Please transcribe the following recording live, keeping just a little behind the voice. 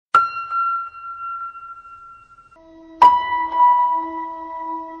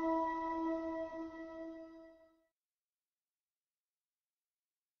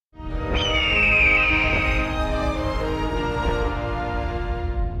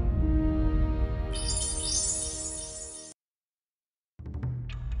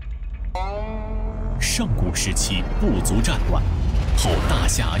上古时期部族战乱，后大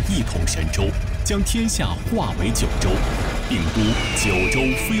夏一统神州，将天下化为九州，并都九州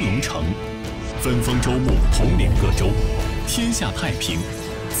飞龙城，分封州牧统领各州，天下太平。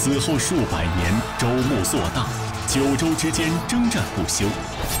此后数百年，州牧做大，九州之间征战不休。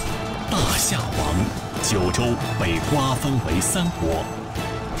大夏亡，九州被瓜分为3国。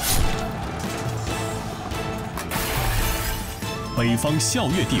北方孝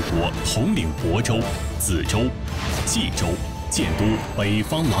越帝国统领亳州、梓州、冀州，建都北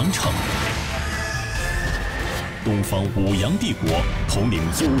方狼城。东方武阳帝国统领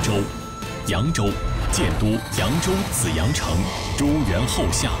幽州、扬州，建都扬州紫阳城。中原后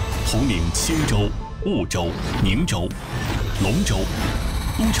夏统领青州、婺州、宁州、龙州，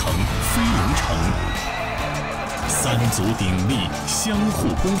都城飞龙城。3族鼎立，相互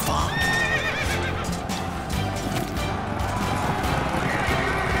攻伐。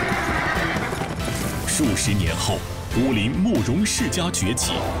数十年后，武林慕容世家崛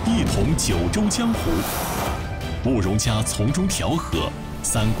起，一统九州江湖。慕容家从中调和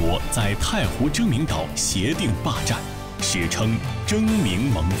，3国在太湖争明岛协定霸占，史称争明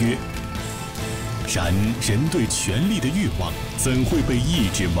盟约。然人对权力的欲望，怎会被一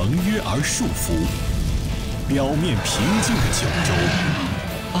纸盟约而束缚？表面平静的九州，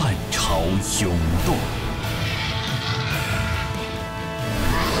暗潮涌动。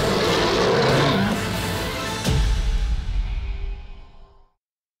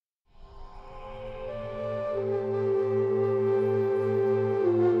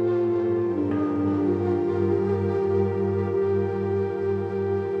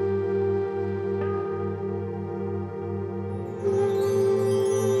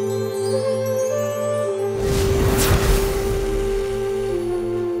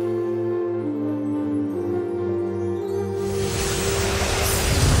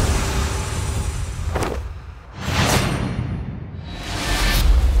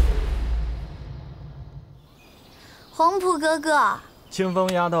黄埔哥哥，清风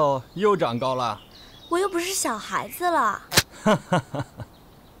丫头又长高了。我又不是小孩子了。哈哈哈。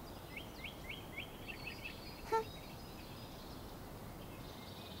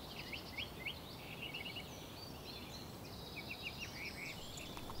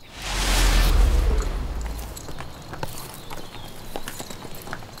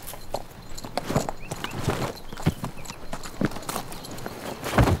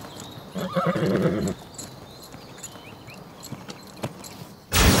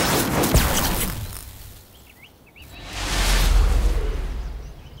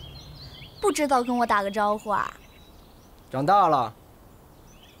不知道跟我打个招呼啊？长大了。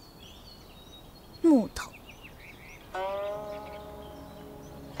木头。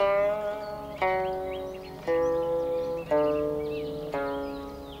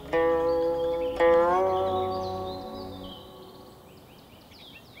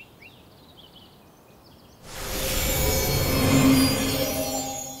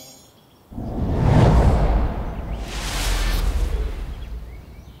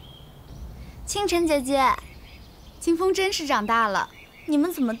清晨姐姐，清风真是长大了。你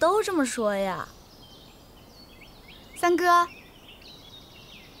们怎么都这么说呀？三哥，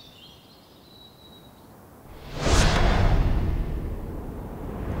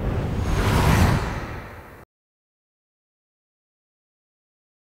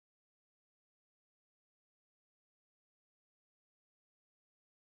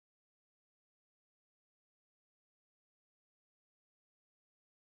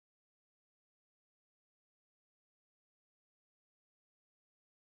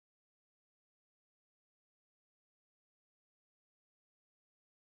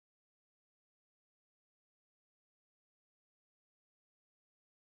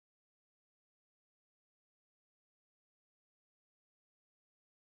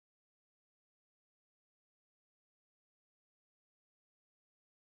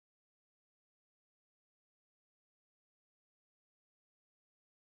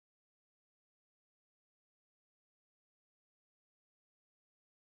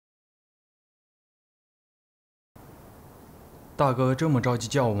大哥这么着急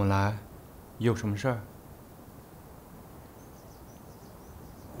叫我们来，有什么事儿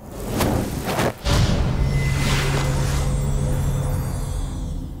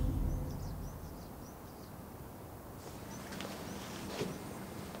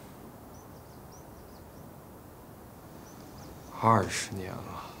？20年了，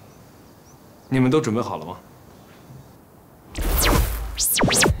你们都准备好了吗？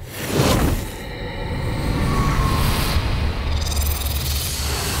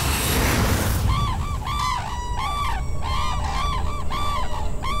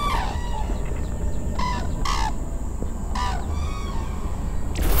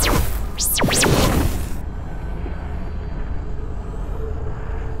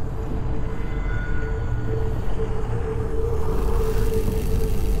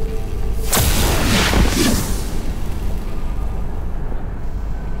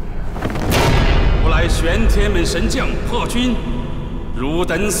天门神将破军，汝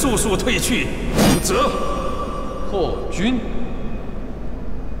等速速退去，否则……破军，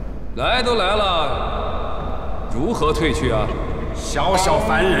来都来了，如何退去啊？小小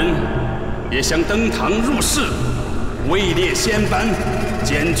凡人也想登堂入室，位列仙班，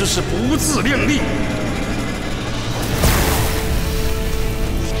简直是不自量力。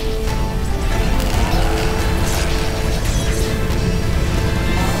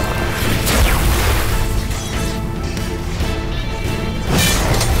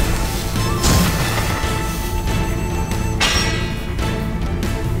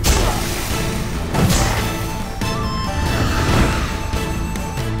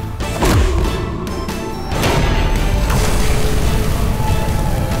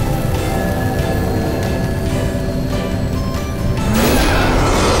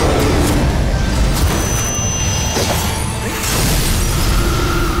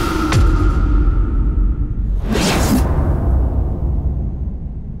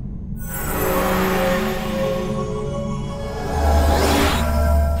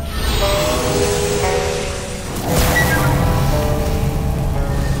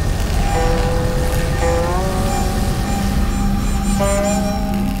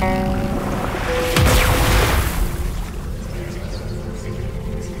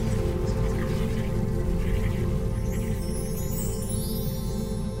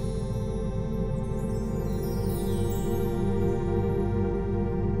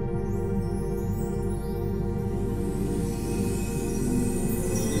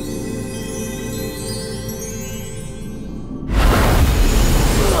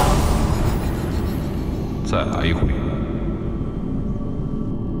 再来一回。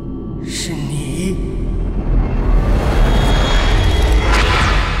是你。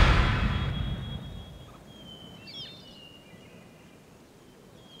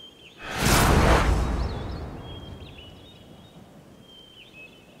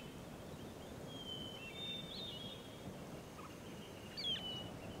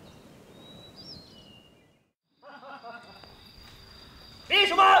弟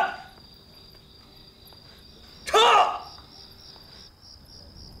兄们！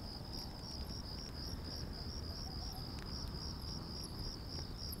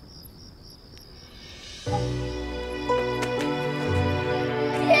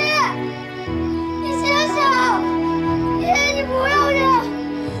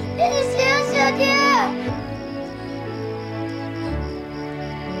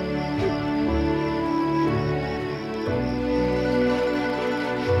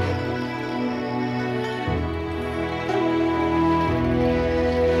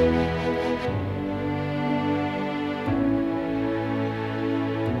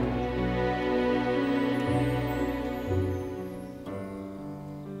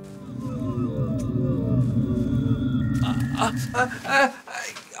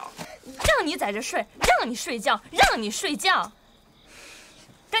 让你在这睡，让你睡觉，让你睡觉，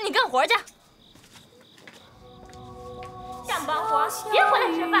赶紧干活去！下班活别回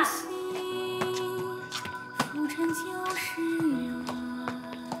来吃饭。浮沉就是缘，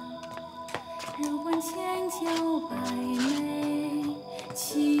人欢千娇百媚，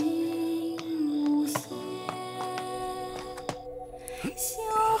情无限。晓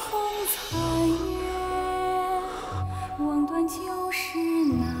风残月，望断旧时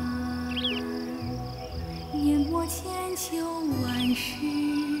难。 年末千秋万世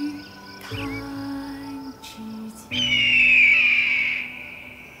弹指间。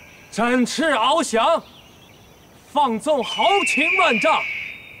展翅翱翔，放纵豪情万丈，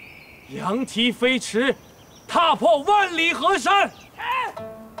扬蹄飞驰，踏破万里河山。哎，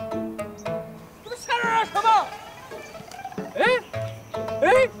你们吓人什么？哎，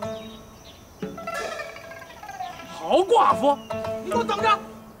好寡妇，你给我等着！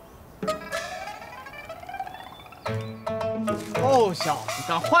 臭小子，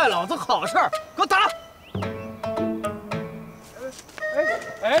敢坏老子好事儿，给我打！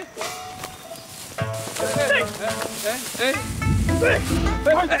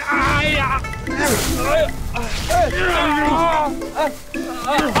哎呀！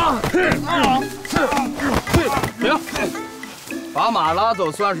行，把马拉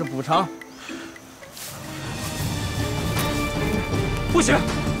走算是补偿。不行，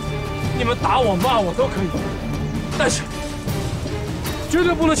你们打我骂我都可以，但是。 绝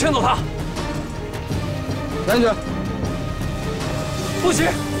对不能牵走他！前去！不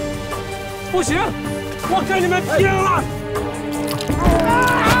行，不行，我跟你们拼了！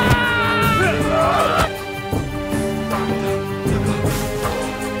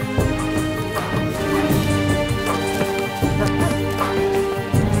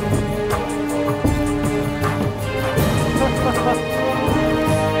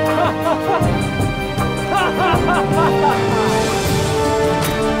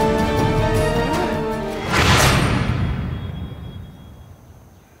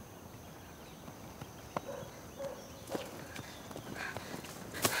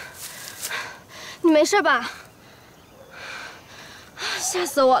没事吧？吓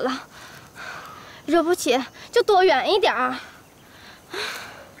死我了！惹不起就躲远一点儿。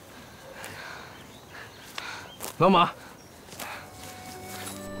老马，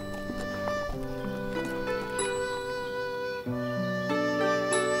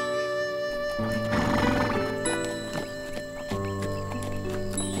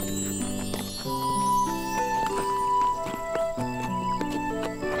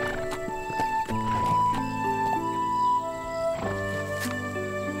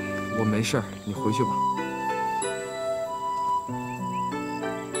我没事儿，你回去吧。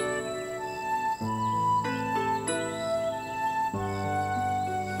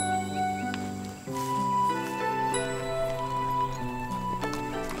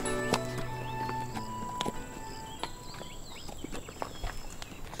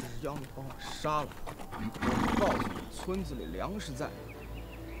只要你把我杀了，我告诉你，村子里粮食在。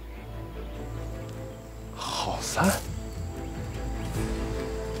郝三。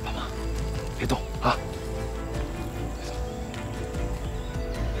 别动啊！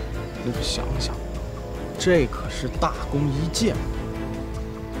你可想想，这可是大功一件。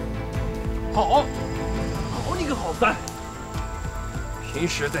好你个郝三！平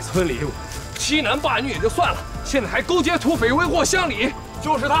时在村里欺男霸女也就算了，现在还勾结土匪，为祸乡里。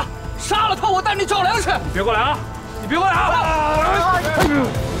就是他，杀了他，我带你找粮食。你别过来啊！你别过来啊！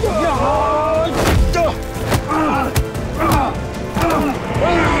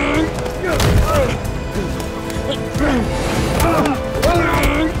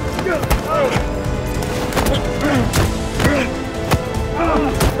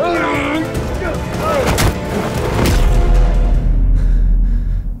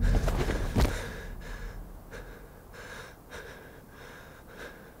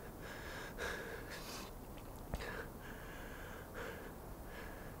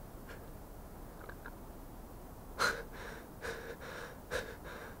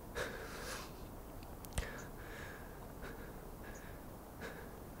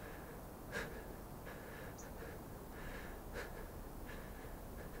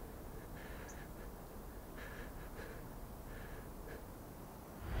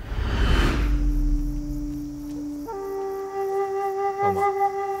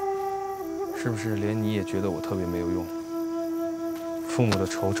是不是连你也觉得我特别没有用？父母的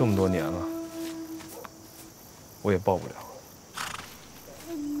仇这么多年了，我也报不了。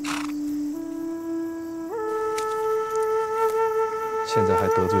现在还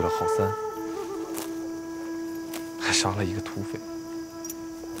得罪了郝三，还杀了一个土匪，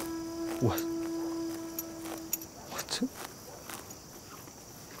我真……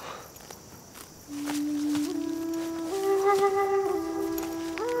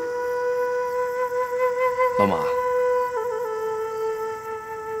老马，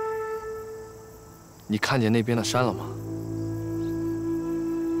你看见那边的山了吗？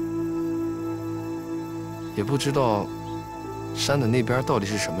也不知道山的那边到底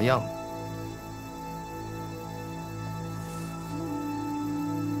是什么样的。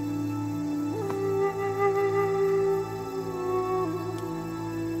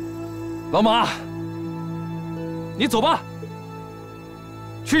老马，你走吧，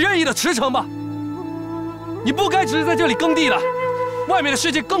去任意的驰骋吧。你不该只是在这里耕地的，外面的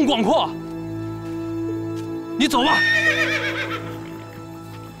世界更广阔。你走吧。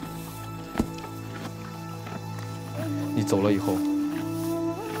你走了以后，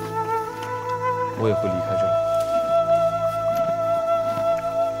我也会离开这里。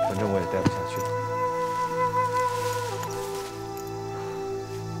反正我也待不下去了。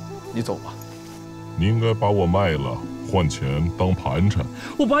你走吧。你应该把我卖了，换钱当盘缠。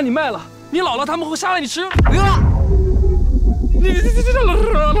我把你卖了。 你老了，他们会杀了你吃。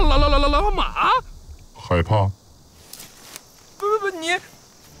老马，害怕？不，你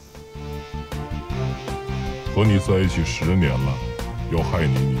和你在一起10年了，要害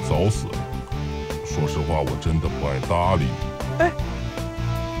你，你早死了。说实话，我真的不爱搭理你。哎，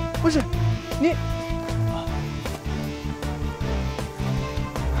不是你，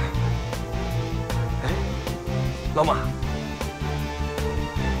哎，老马。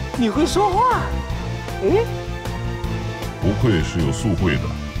 你会说话？嗯，不愧是有宿会的。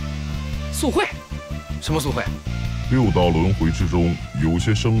宿会？什么宿会？6道轮回之中，有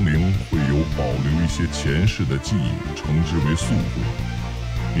些生灵会有保留一些前世的记忆，称之为宿会。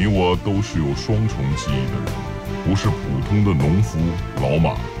你我都是有双重记忆的人，不是普通的农夫老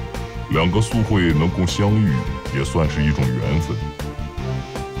马。2个宿会能够相遇，也算是一种缘分。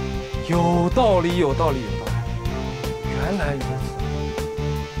有道理，有道理，有道理。原来如此。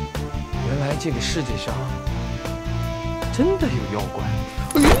 原来这个世界上真的有妖怪。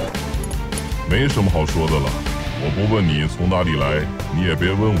没什么好说的了。我不问你从哪里来，你也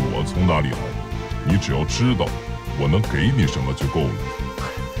别问我从哪里来。你只要知道我能给你什么就够了。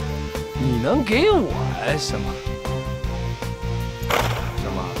你能给我什么？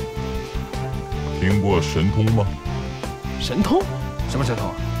什么？听过神通吗？神通？什么神通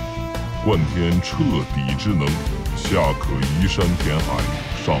啊？贯天彻底之能，下可移山填海，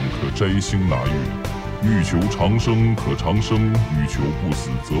上可摘星纳月。欲求长生可长生，欲求不死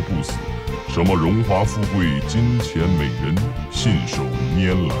则不死。什么荣华富贵、金钱美人，信手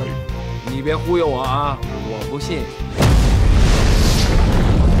拈来。你别忽悠我啊！我不信。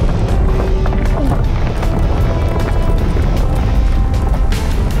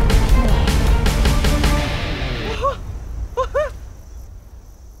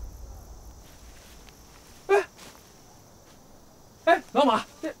哎，老马，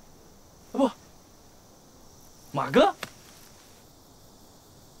不，马哥，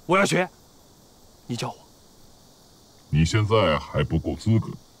我要学，你教我。你现在还不够资格，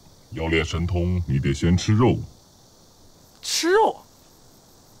要练神通，你得先吃肉。吃肉？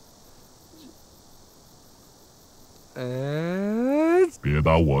别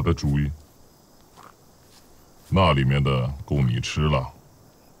打我的主意，那里面的够你吃了。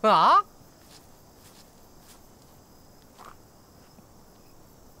啊？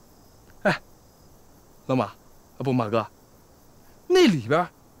哎，老马，不，马哥，那里边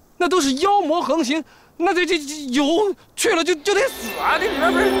那都是妖魔横行，那这油去了就得死啊！这里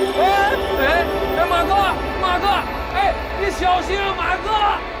边不是？哎，马哥，哎，你小心啊，马哥！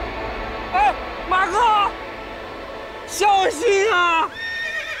哎，马哥，小心啊！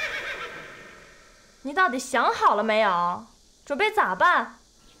你到底想好了没有？准备咋办？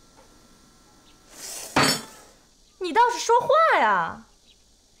你倒是说话呀！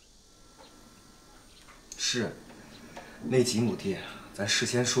是，那几亩地，咱事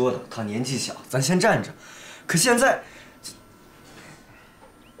先说的，他年纪小，咱先占着。可现在，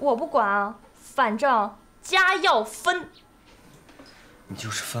我不管啊，反正家要分。你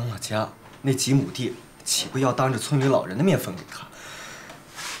就是分了家，那几亩地，岂不要当着村里老人的面分给他？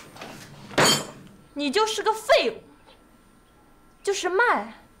你就是个废物，就是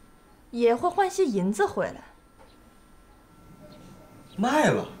卖，也会换些银子回来。卖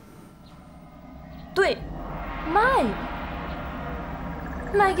了？对，卖了，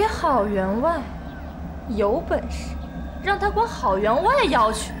卖给郝员外。有本事，让他管郝员外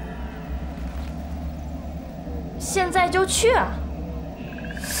要去。现在就去啊！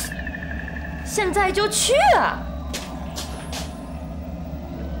现在就去啊！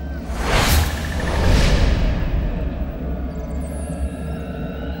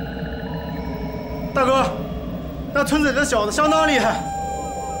大哥，那村子里的小子相当厉害，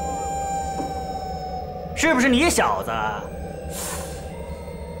是不是你小子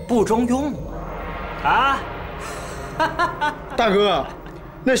不中用啊？大哥，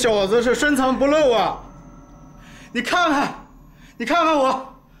那小子是深藏不露啊！你看看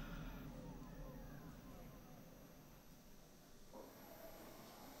我，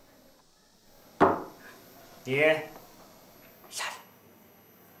你下去。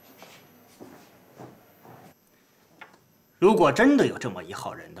如果真的有这么一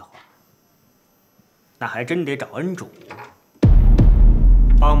号人的话，那还真得找恩主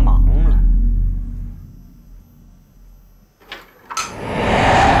帮忙了。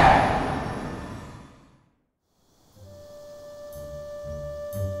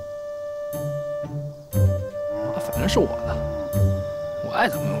反正是我的，我爱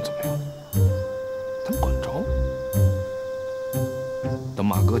怎么用怎么用，他们管着？等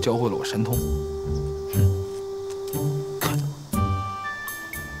马哥教会了我神通，可怎么？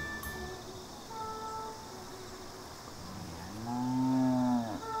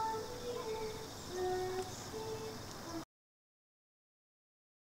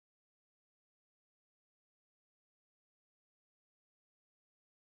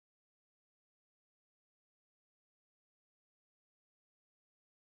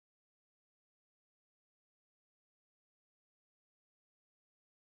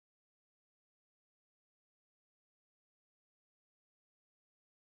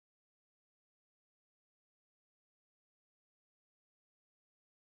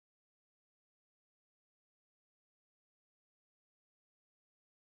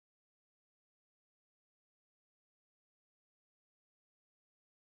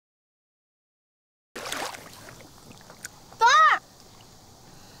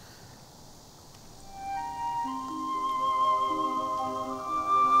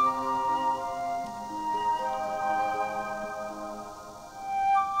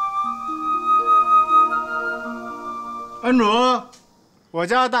恩主，我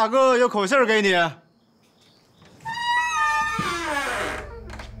家大哥有口信儿给你。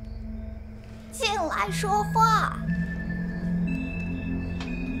进来说话。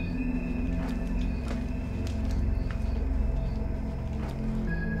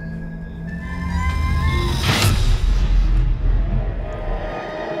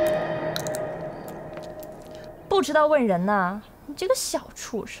不知道问人呐，你这个小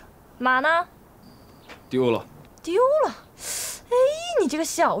畜生，马呢？丢了。丢了？哎，你这个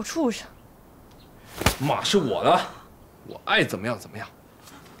小畜生！马是我的，我爱怎么样怎么样，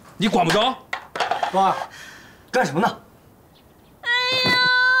你管不着。冬儿，干什么呢？哎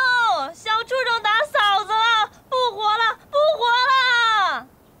呦，小畜生打嫂子了，不活了，不活了！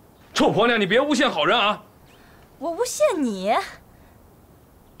臭婆娘，你别诬陷好人啊！我诬陷你？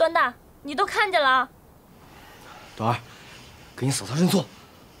段大，你都看见了？冬儿，给你嫂嫂认错。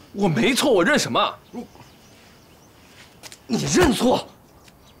我没错，我认什么？你认错？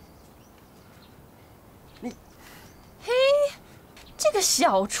嘿，这个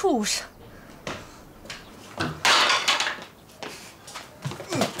小畜生！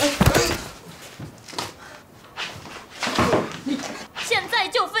现在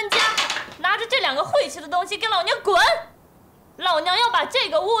就分家，拿着这2个晦气的东西给老娘滚！老娘要把这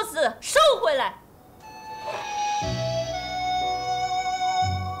个屋子收回来。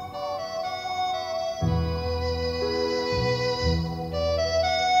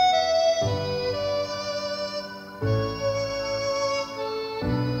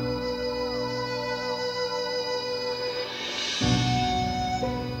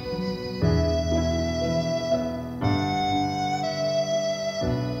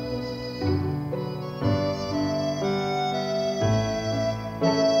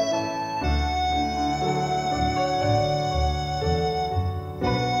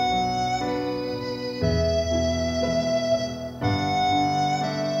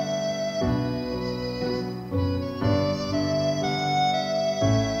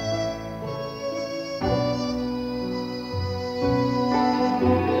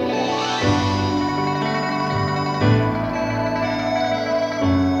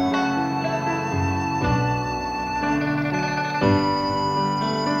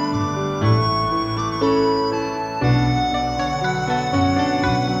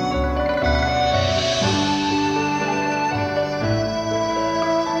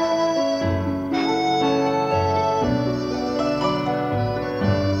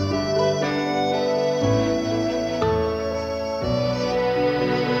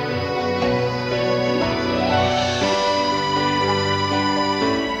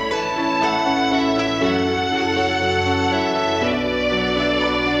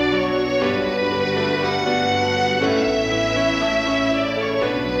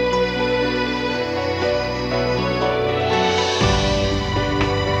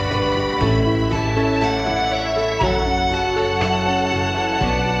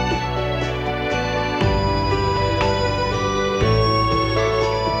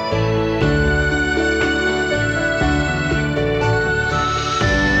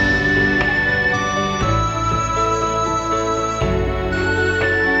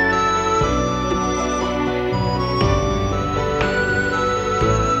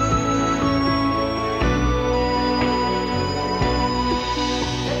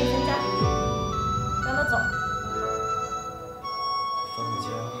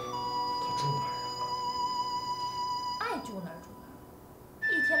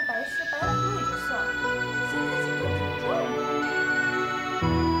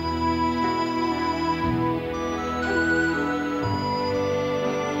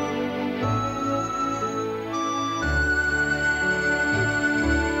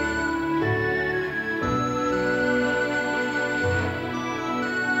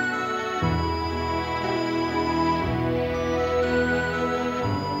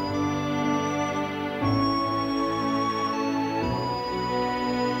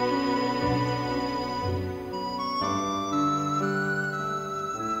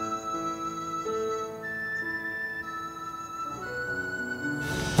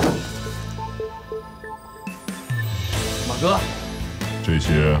哥，这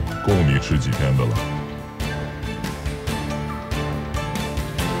些够你吃几天的了。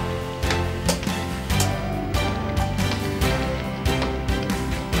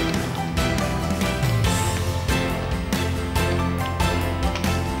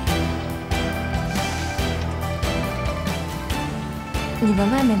你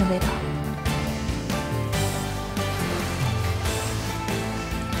闻外面的味道。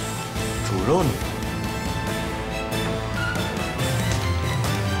煮肉呢？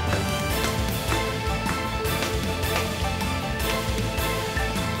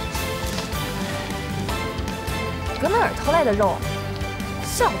搁哪儿偷来的肉？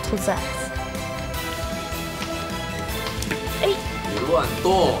小兔崽子！哎，别乱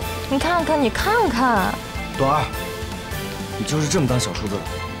动！你看看，你看看，段儿，你就是这么当小叔子的？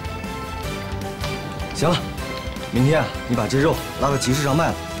行了，明天啊，你把这肉拉到集市上卖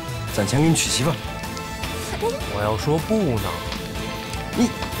了，攒钱给你娶媳妇儿。我要说不呢，你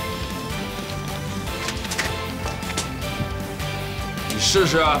试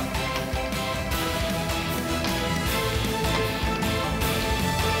试。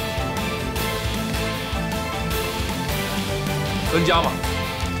分家嘛。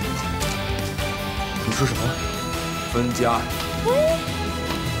你说什么？分家。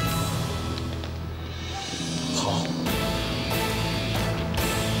好。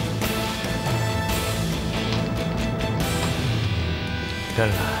原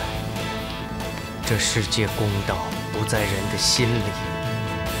来，这世界公道不在人的心里，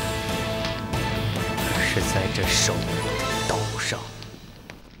而是在这手的刀上。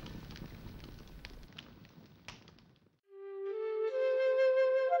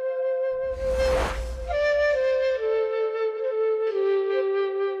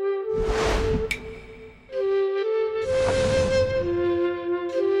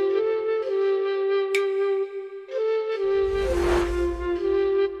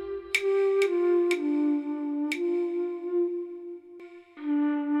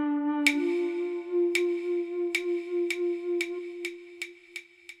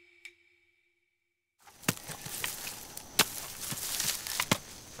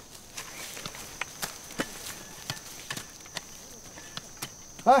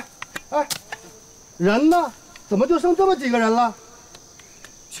人呢？怎么就剩这么几个人了？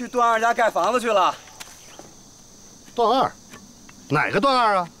去段二家盖房子去了。段二？哪个段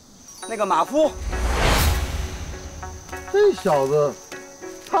二啊？那个马夫。这小子，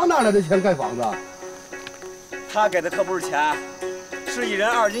他哪来的钱盖房子？他给的可不是钱，是1人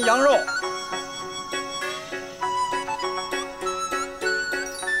2斤羊肉。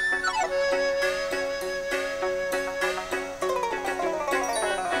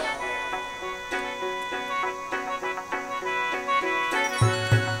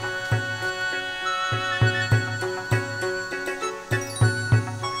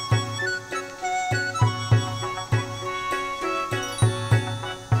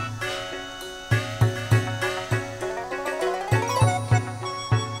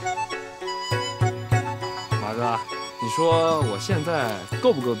你说我现在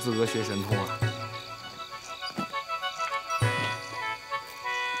够不够资格学神通啊？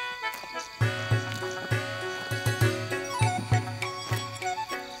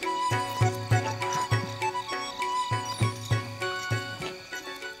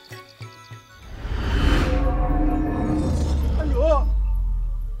安主，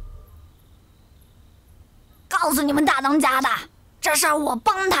告诉你们大当家的，这事儿我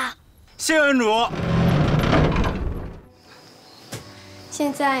帮他。谢恩主。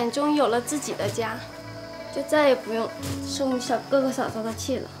现在你终于有了自己的家，就再也不用受你小哥哥嫂嫂的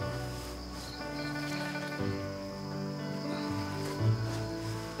气了。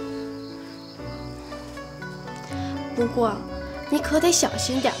不过，你可得小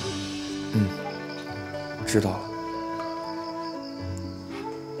心点。知道了。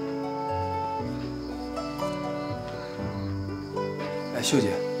哎，秀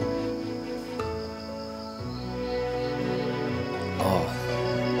姐。哦。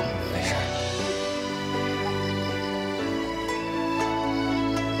没事。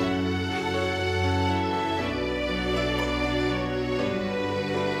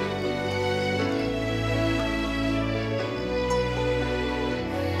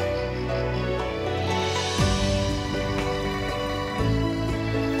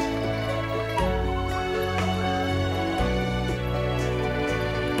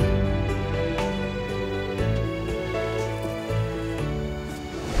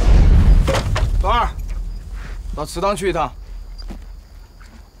老二，到祠堂去一趟。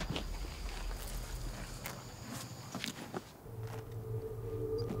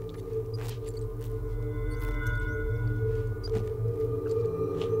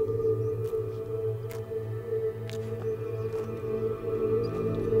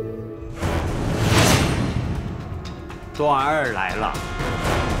段二来了，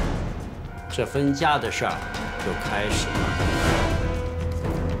这分家的事儿就开始了。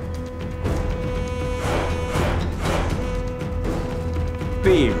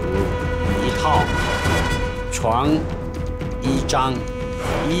被褥1套，床1张，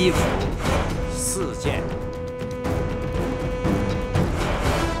衣服4件。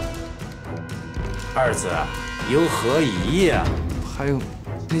二子有何疑呀？还有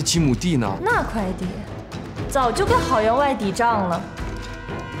那几亩地呢？那块地，早就跟郝员外抵账了，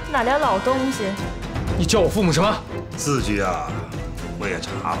哪点老东西？你叫我父母什么？字据啊，我也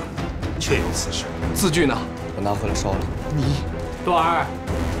查了，确有此事。字据呢？我拿回来烧了。你，段儿，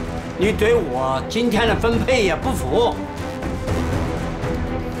你对我今天的分配也不服。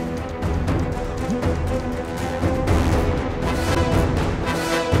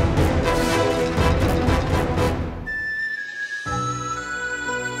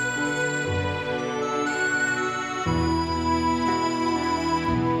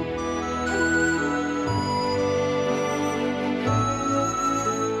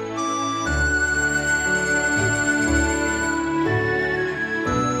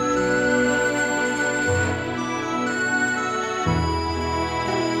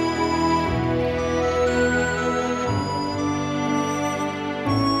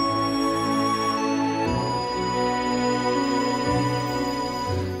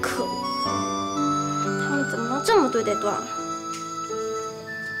对待段儿。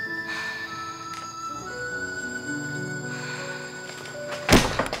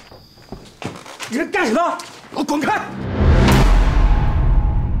你这干什么？给我滚开！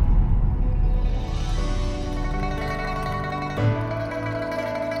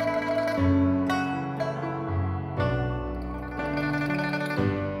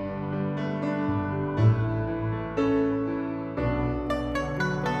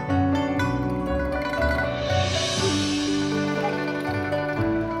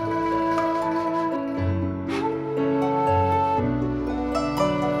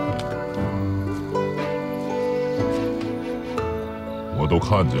都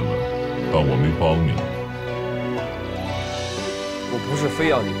看见了，但我没帮你。我不是非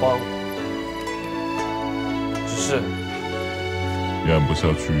要你帮，只是咽不下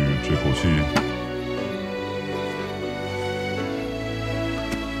去这口气。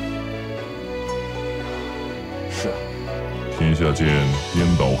是啊，天下间颠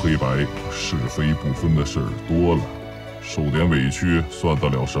倒黑白、是非不分的事儿多了，受点委屈算得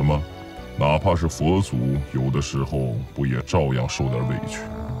了什么？哪怕是佛祖，有的时候不也照样受点委屈，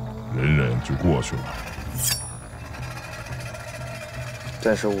忍忍就过去了。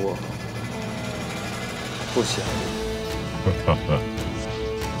但是我不想。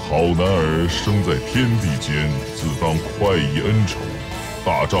好男儿生在天地间，自当快意恩仇。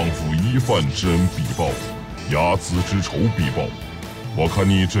大丈夫一饭之恩必报，睚眦之仇必报。我看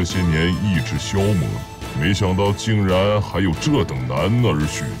你这些年意志消磨，没想到竟然还有这等男儿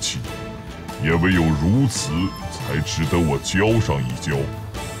血气。也唯有如此，才值得我教上一教。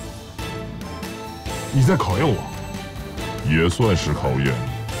你在考验我？也算是考验。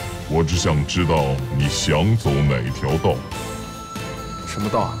我只想知道你想走哪条道。什么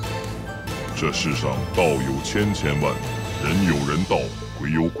道？这世上道有千千万，人有人道，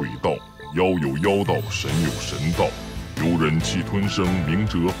鬼有鬼道，妖有妖道，神有神道。有忍气吞声，明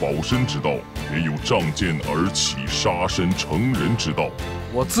哲保身之道，也有仗剑而起，杀身成仁之道。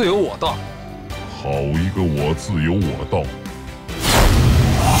我自有我道。好一个我自有我道！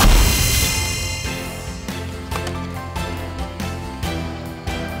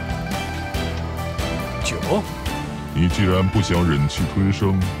酒，你既然不想忍气吞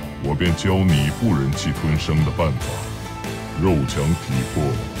声，我便教你不忍气吞声的办法：肉强体魄，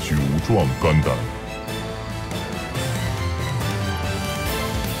酒壮肝胆。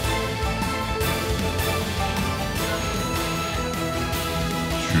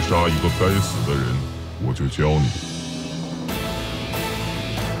去杀一个该死的人，我就教你。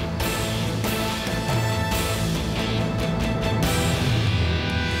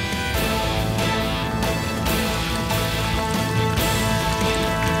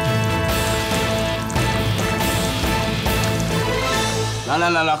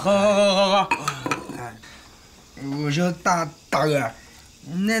来，喝。我说大哥，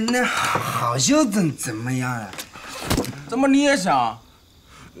那郝秀怎么样啊？怎么你也想？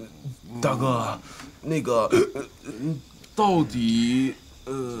大哥，那个，到底，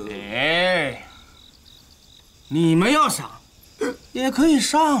你们要上，也可以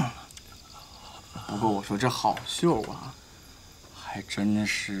上了。不过我说这郝秀啊，还真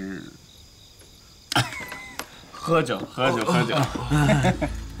是，喝酒。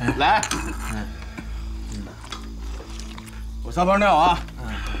来，我撒泡尿啊，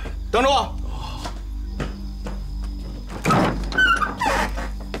等着我。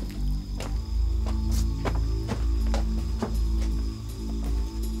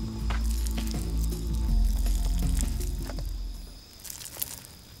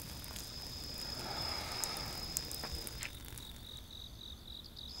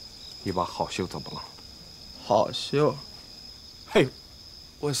你把郝秀怎么了？郝秀，嘿，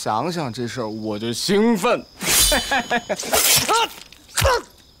我想想这事儿我就兴奋。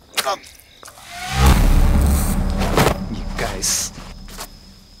你该死！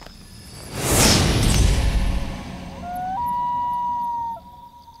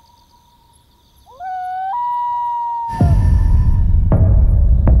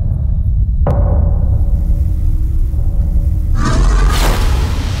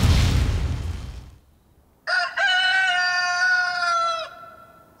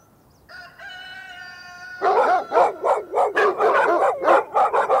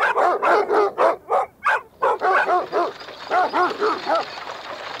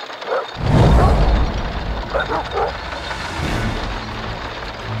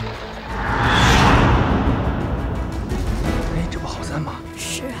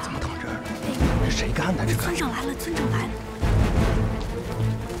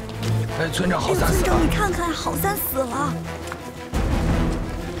村长郝三死了。村长，你看看，郝三死了。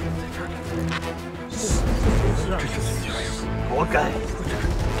活该！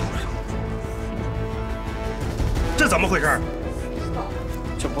这怎么回事？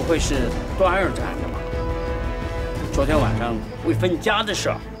这不会是段儿干的吧？昨天晚上为分家的事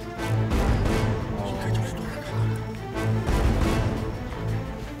儿。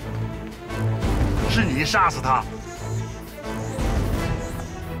是你杀死他。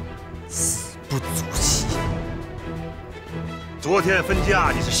 不足惜。昨天分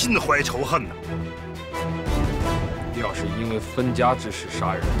家，你是心怀仇恨呐！要是因为分家之事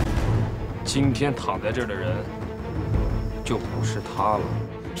杀人，今天躺在这儿的人就不是他了。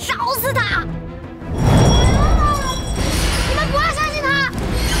烧死他！你们不要相信他！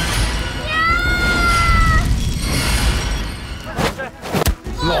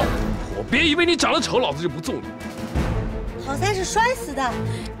老婆，别以为你长得丑，老子就不揍你。郝三是摔死的。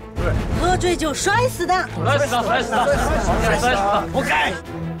 对，喝醉酒摔死的，摔死的，摔死的，摔死的，活该！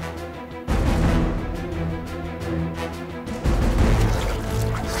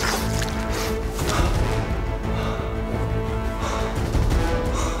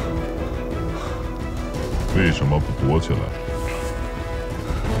为什么不躲起来？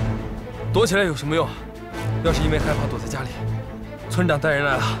躲起来有什么用？要是因为害怕躲在家里，村长带人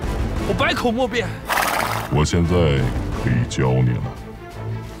来了，我百口莫辩。我现在可以教你了。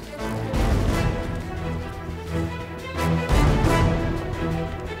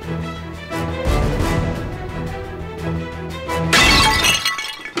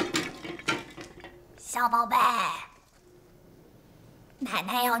 小宝贝，奶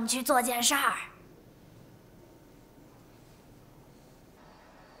奶要你去做件事儿。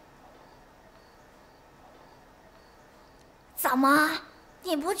怎么，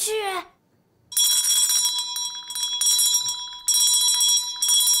你不去？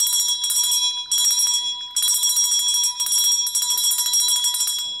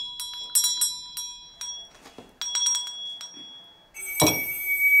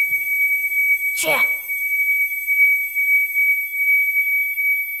去。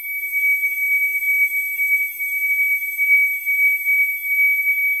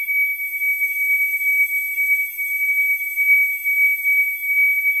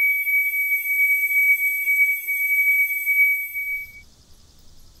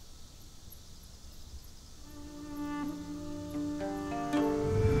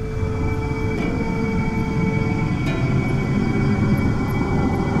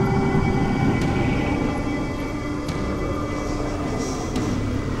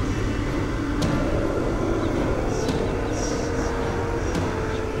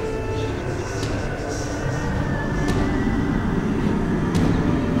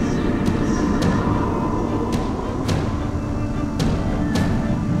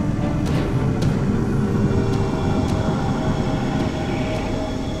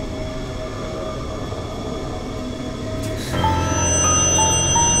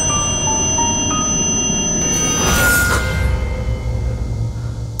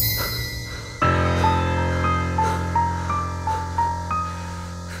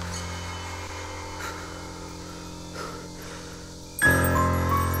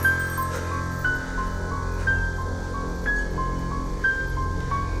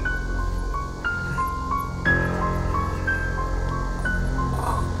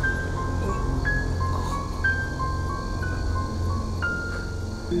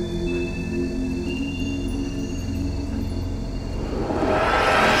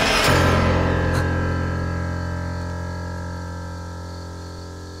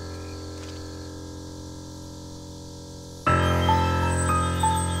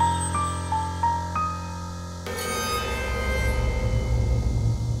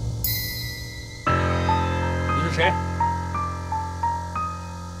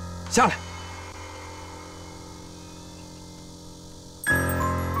下来。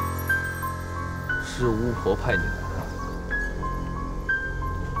是巫婆派你来的。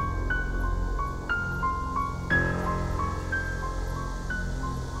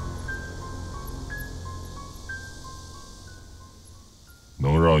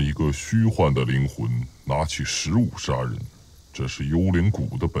能让一个虚幻的灵魂拿起实物杀人，这是幽灵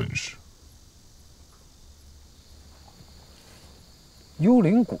谷的本事。幽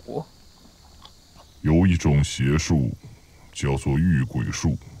灵谷有一种邪术，叫做御鬼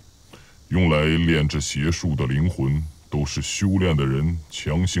术，用来炼制邪术的灵魂，都是修炼的人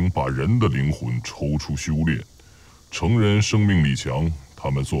强行把人的灵魂抽出修炼。成人生命力强，他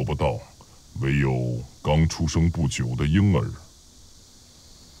们做不到，唯有刚出生不久的婴儿。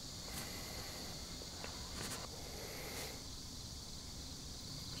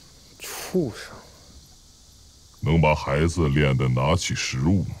畜生能把孩子练得拿起食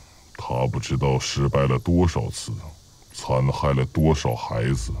物，他不知道失败了多少次，残害了多少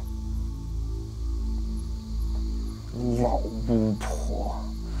孩子。老巫婆，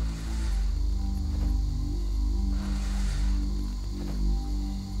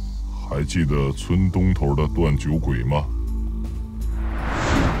还记得村东头的断酒鬼吗？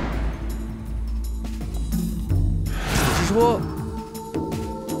你是说？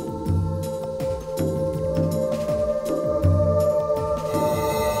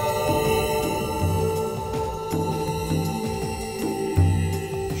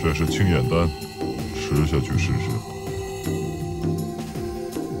这是清眼丹，吃下去试试。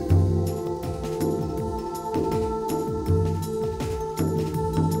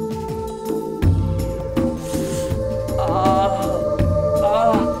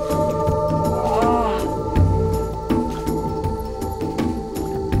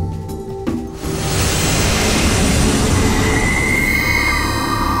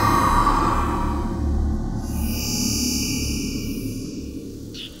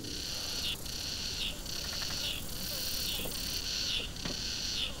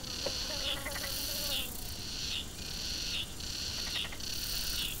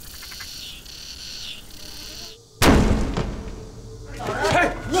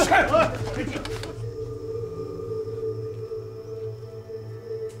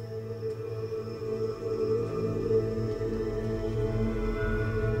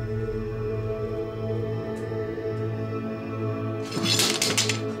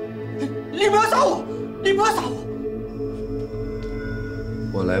你不要杀我！你不要杀我！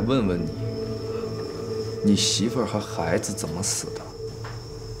我来问问你，你媳妇儿和孩子怎么死的？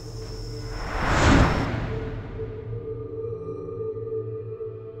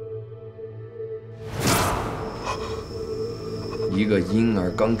一个婴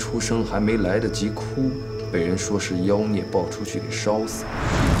儿刚出生还没来得及哭，被人说是妖孽抱出去给烧死；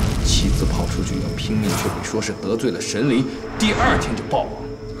妻子跑出去要拼命，却被说是得罪了神灵，第二天就暴亡。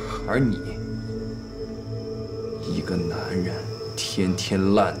而你，一个男人天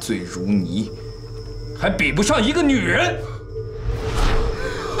天烂醉如泥，还比不上一个女人。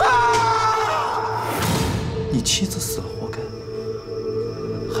你妻子死了活该，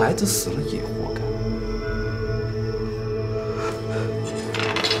孩子死了也活该。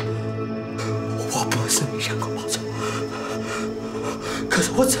我不是你人口报仇，可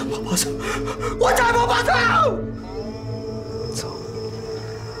是我怎么报仇？我怎么报仇？走，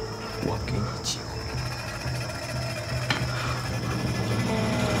我给你机会。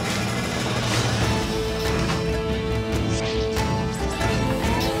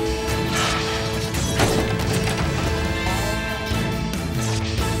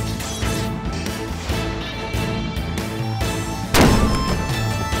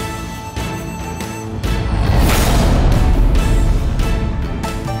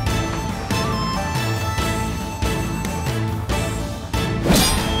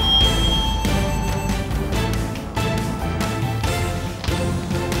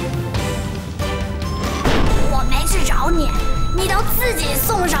你都自己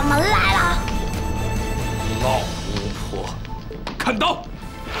送上门来了！老巫婆，看刀！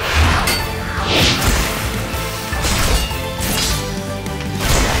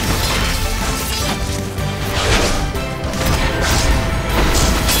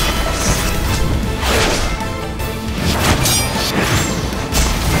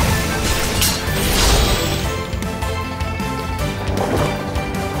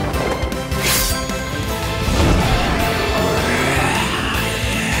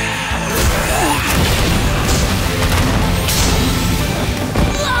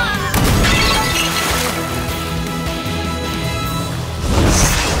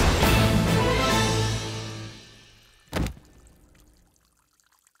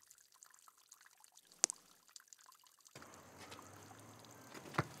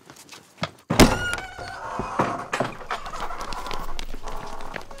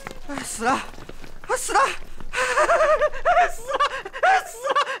死了，死了，死了，死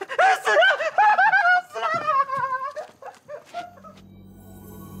了，死了！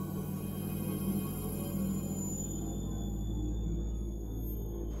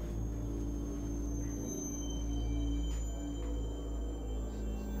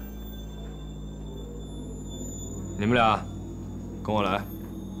你们俩跟我来。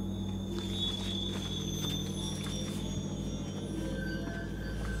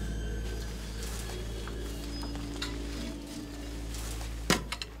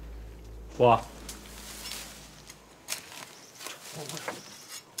我。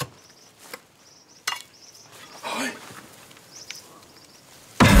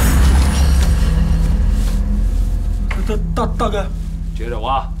大哥，接着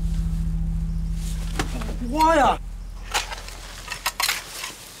挖。挖呀！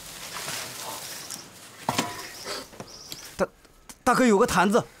大哥有个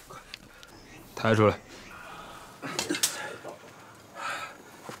坛子，抬出来。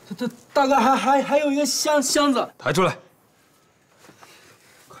大哥还有一个箱子，抬出来。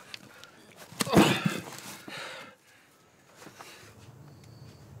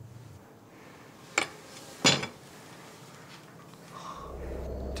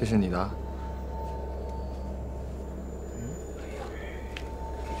这是你的？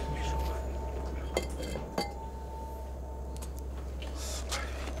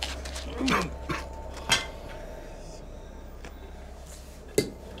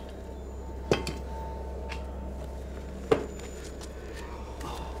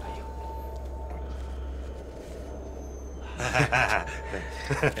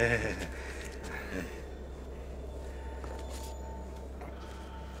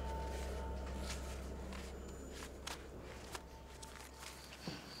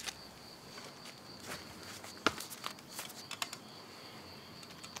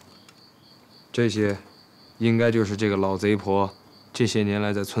这些，应该就是这个老贼婆这些年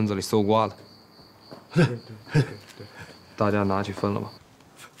来在村子里搜刮的。大家拿去分了吧。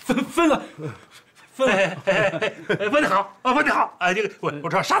分了。分得好啊，分得好啊！这个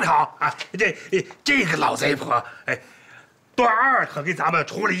我说杀得好啊！这个老贼婆，段二可给咱们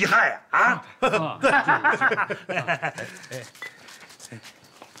除了一害啊！分了！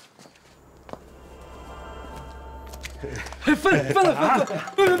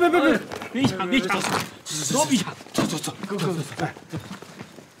别抢！多别抢！走，哥，来。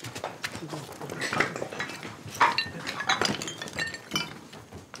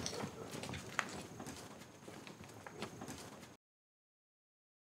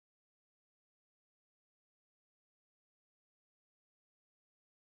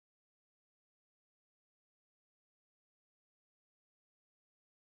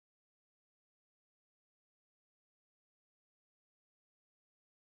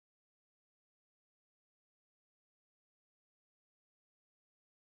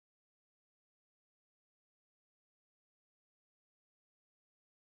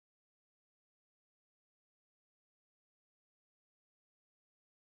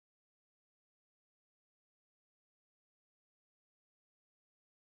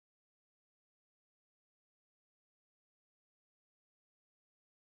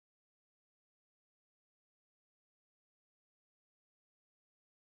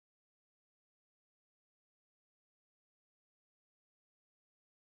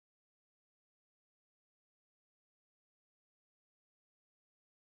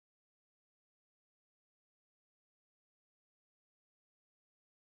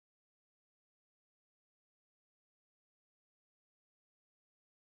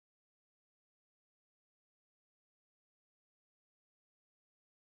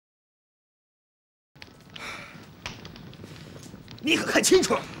你可看清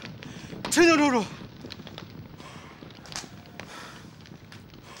楚了！陈教州主，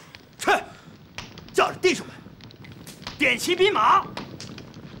去，叫着弟兄们点齐兵马，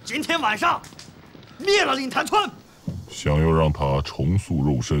今天晚上灭了岭潭村。想要让他重塑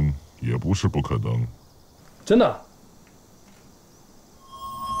肉身，也不是不可能。真的？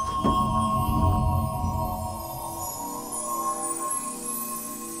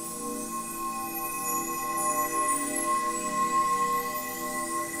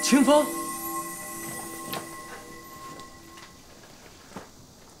清风，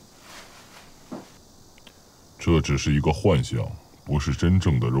这只是一个幻想，不是真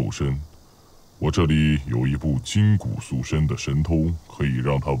正的肉身。我这里有一部筋骨塑身的神通，可以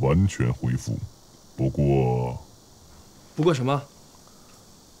让他完全恢复。不过什么？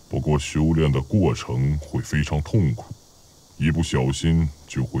不过修炼的过程会非常痛苦，一不小心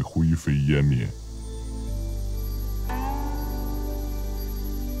就会灰飞烟灭。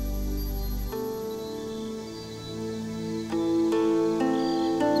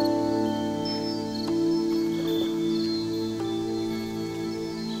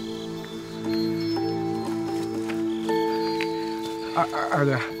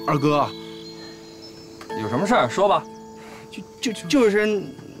二哥，有什么事儿说吧。就是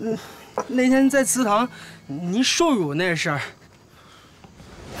那天在祠堂您受辱那事儿。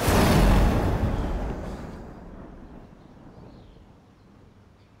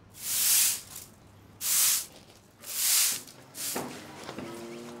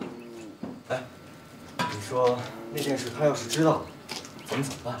哎，你说那件事他要是知道了，咱们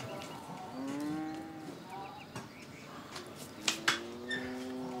怎么办？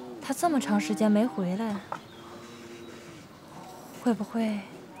他这么长时间没回来，会不会？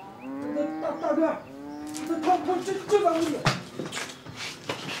大哥，他就在屋里。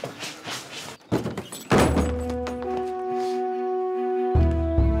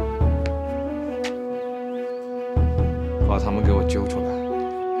把他们给我揪出来。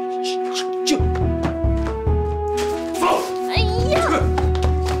就走！哎呀！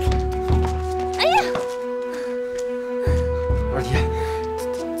哎呀！二爹，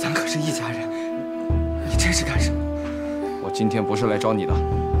咱可是一家人，你这是干什么？我今天不是来找你的，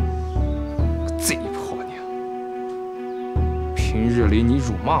贼婆娘！平日里你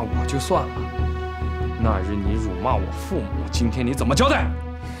辱骂我就算了，那日你辱骂我父母，今天你怎么交代？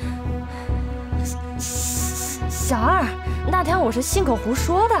小二，那天我是信口胡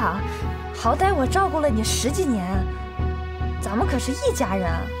说的，好歹我照顾了你10几年，咱们可是一家人。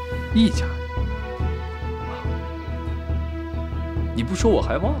一家人？你不说我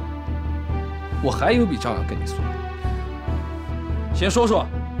还忘了，我还有笔账要跟你算。先说说，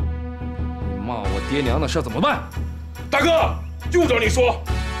你骂我爹娘的事怎么办？大哥，就找你说，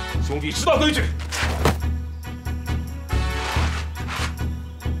兄弟知道规矩。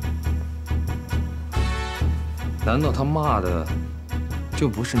难道他骂的就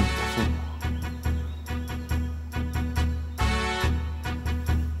不是你的父母？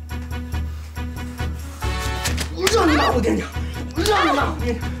让你骂我爹娘，让你骂我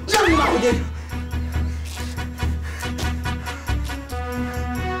爹娘，让你骂我爹娘！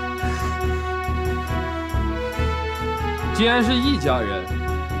既然是一家人，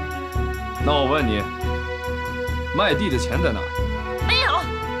那我问你，卖地的钱在哪儿？没有。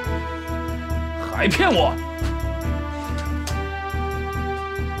还骗我！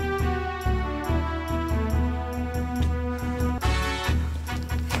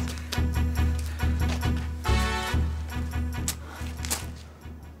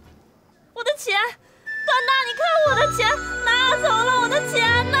我的钱，段大，你看我的钱，拿走了我的钱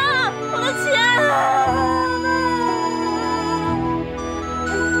呢！我的钱！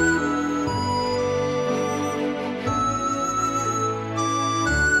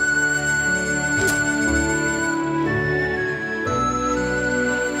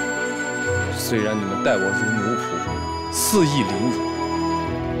虽然你们待我如奴仆，肆意凌辱，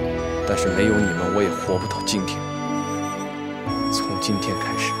但是没有你们，我也活不到今天。从今天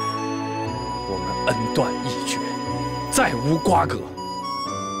开始，我们恩断义绝，再无瓜葛。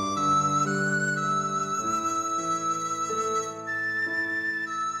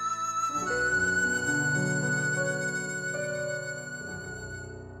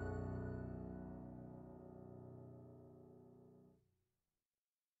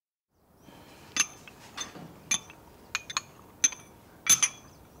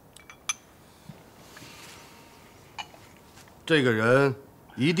这个人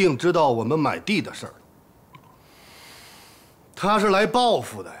一定知道我们买地的事儿，他是来报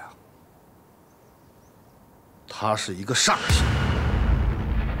复的呀。他是一个煞星。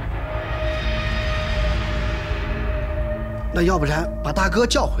那要不然把大哥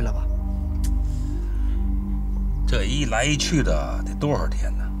叫回来吧。这一来一去的得多少天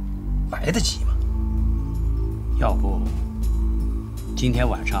呢？来得及吗？要不今天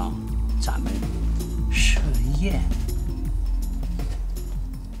晚上咱们设宴？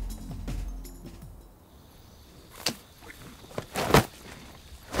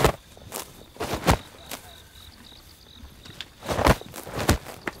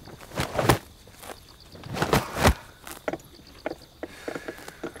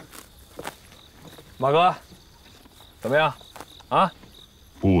马哥，怎么样？啊？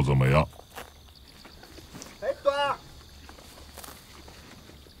不怎么样。哎，端儿。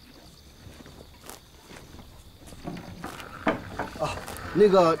啊，那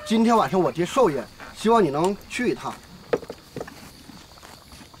个今天晚上我爹寿宴，希望你能去一趟。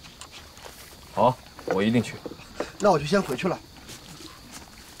好，我一定去。那我就先回去了。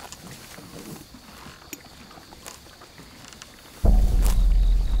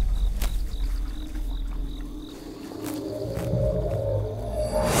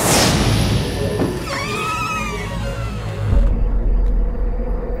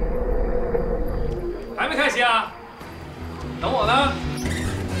还没开席啊？等我呢。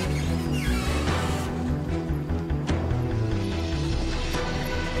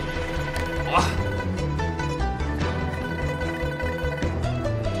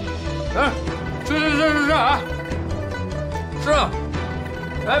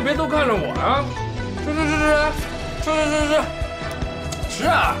饭别都看着我啊！吃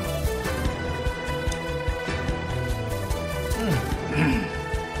啊！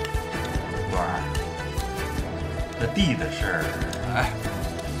官儿，这地的事儿，哎，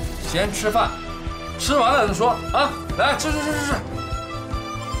先吃饭，吃完了再说啊！来，吃！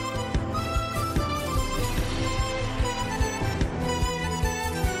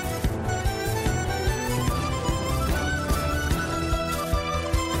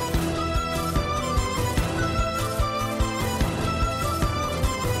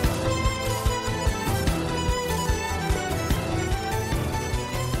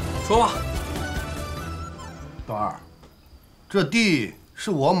说吧，段儿，这地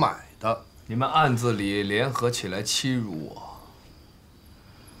是我买的，你们暗自里联合起来欺辱我，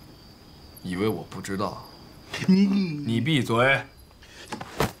以为我不知道？你闭嘴！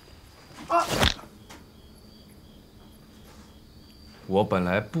我本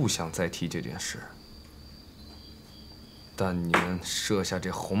来不想再提这件事，但你们设下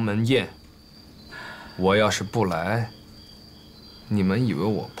这鸿门宴，我要是不来，你们以为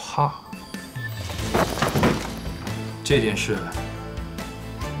我怕？这件事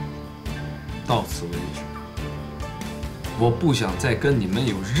到此为止，我不想再跟你们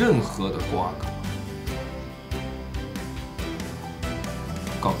有任何的瓜葛。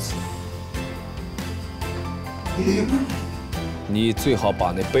告辞。你最好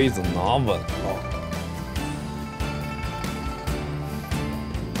把那杯子拿稳了。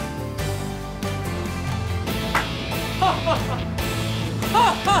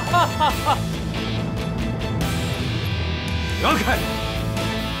让开！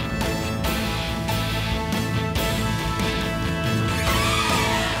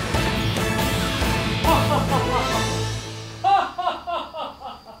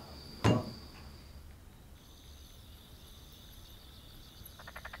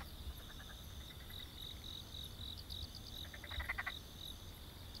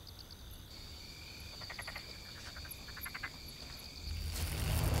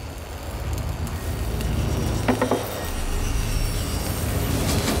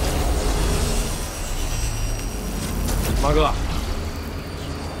马哥，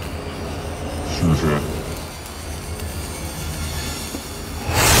是谁？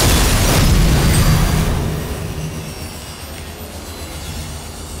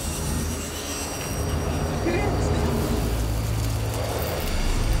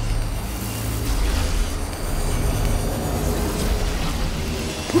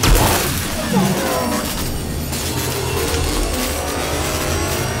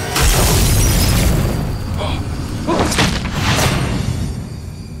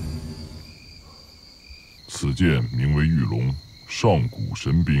此剑名为玉龙，上古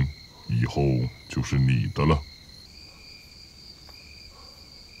神兵，以后就是你的了。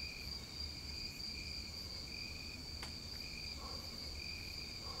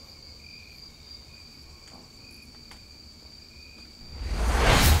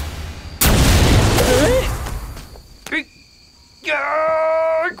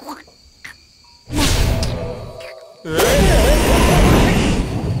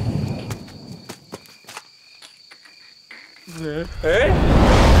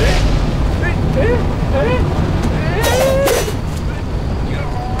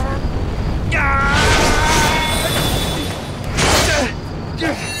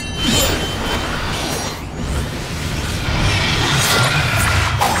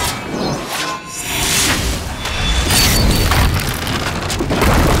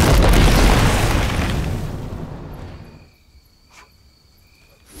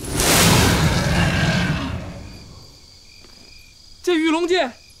这玉龙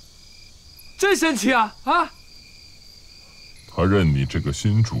剑真神奇啊！他认你这个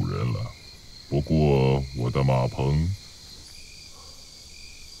新主人了，不过我的马棚……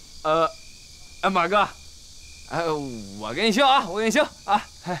马哥，我给你修啊，我给你修啊，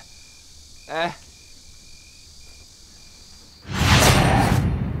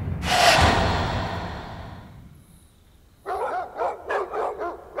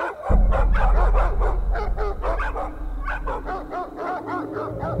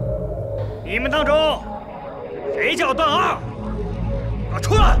你们当中谁叫段二？给我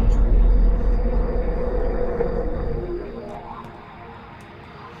出来！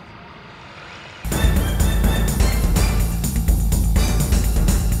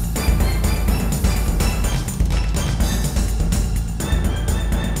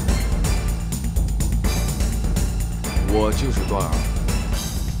我就是段二。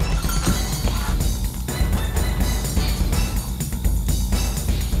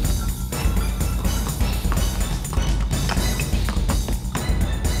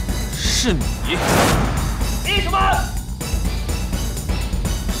是你！弟兄们，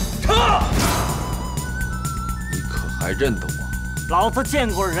撤！你可还认得我？老子见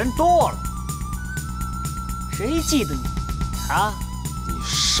过的人多了，谁记得你啊？你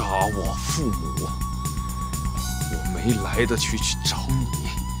杀我父母，我没来得及去找你，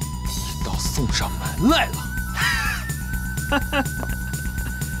你倒送上门来了。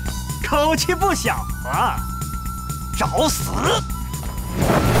口气不小啊！找死！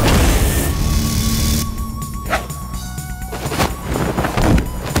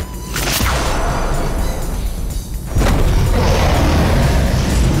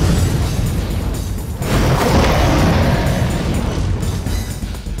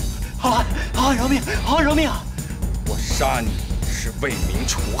好，饶命！好，饶命啊！我杀你是为民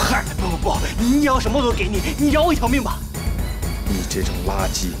除害。不，你要什么我都给你，你饶我一条命吧！你这种垃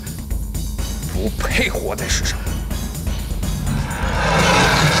圾，不配活在世上。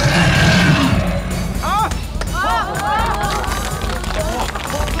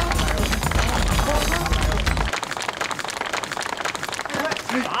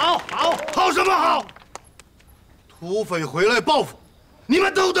好什么好？土匪回来报复，你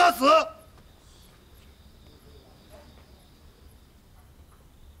们都得死！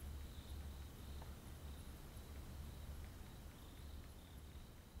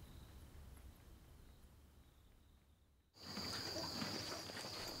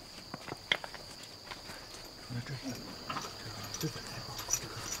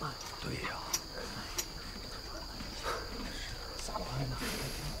对呀。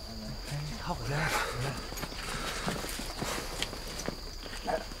他回来了。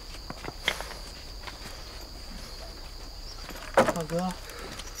大哥，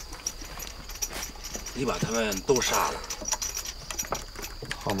你把他们都杀了。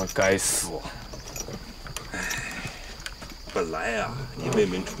他们该死！哎，本来呀，你为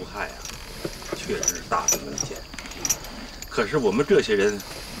民除害呀，确实是大功一件。可是我们这些人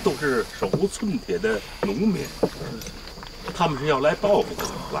都是手无寸铁的农民，他们是要来报复的，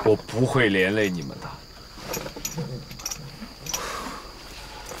怎么办？我不会连累你们的。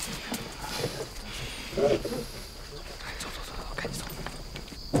走，赶紧走。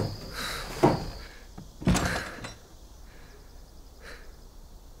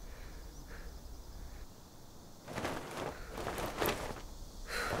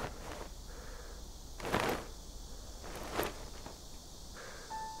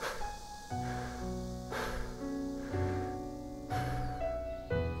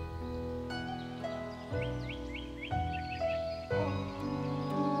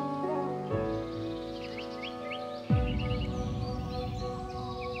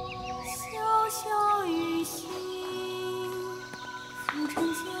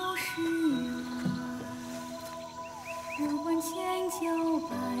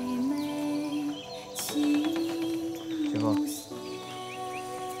行吧，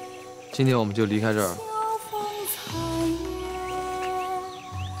今天我们就离开这儿。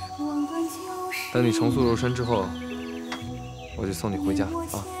等你重塑肉身之后，我就送你回家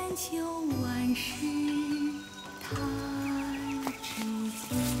啊。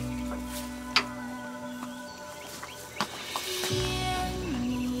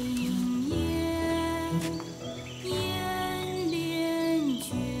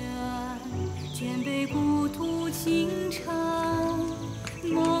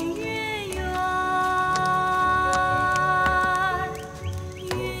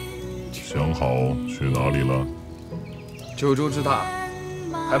想好去哪里了？九州之大，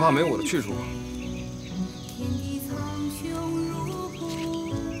还怕没我的去处？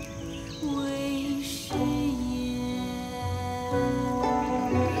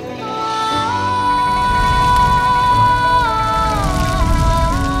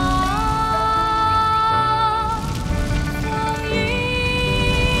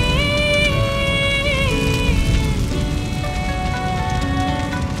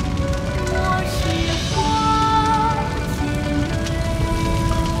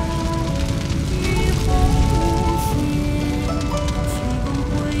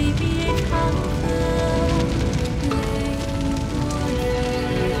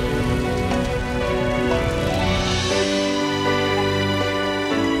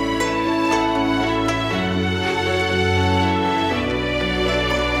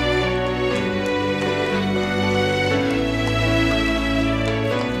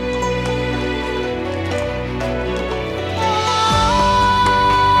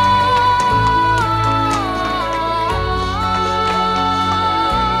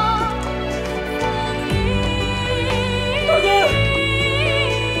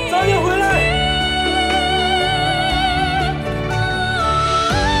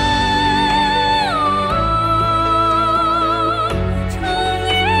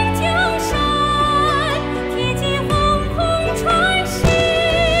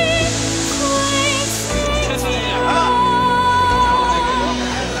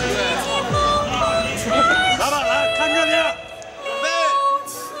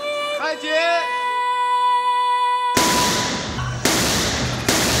接。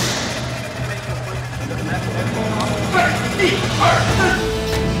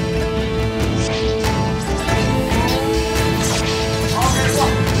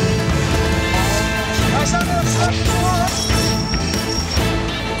1、2、3。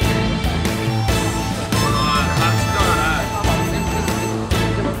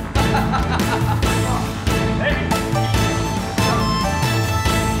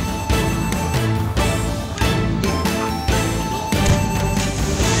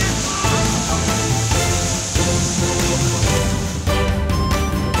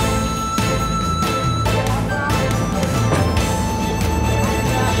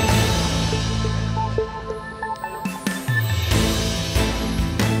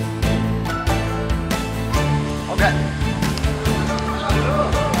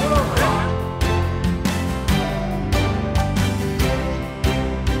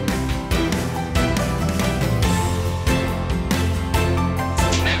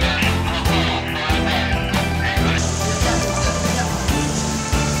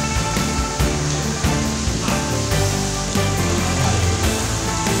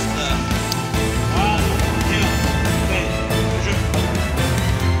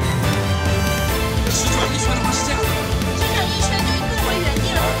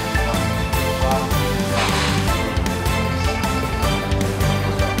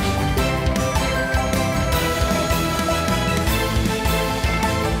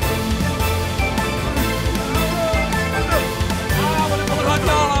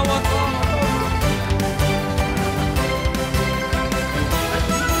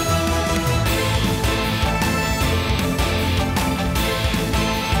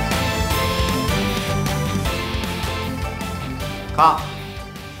 卡。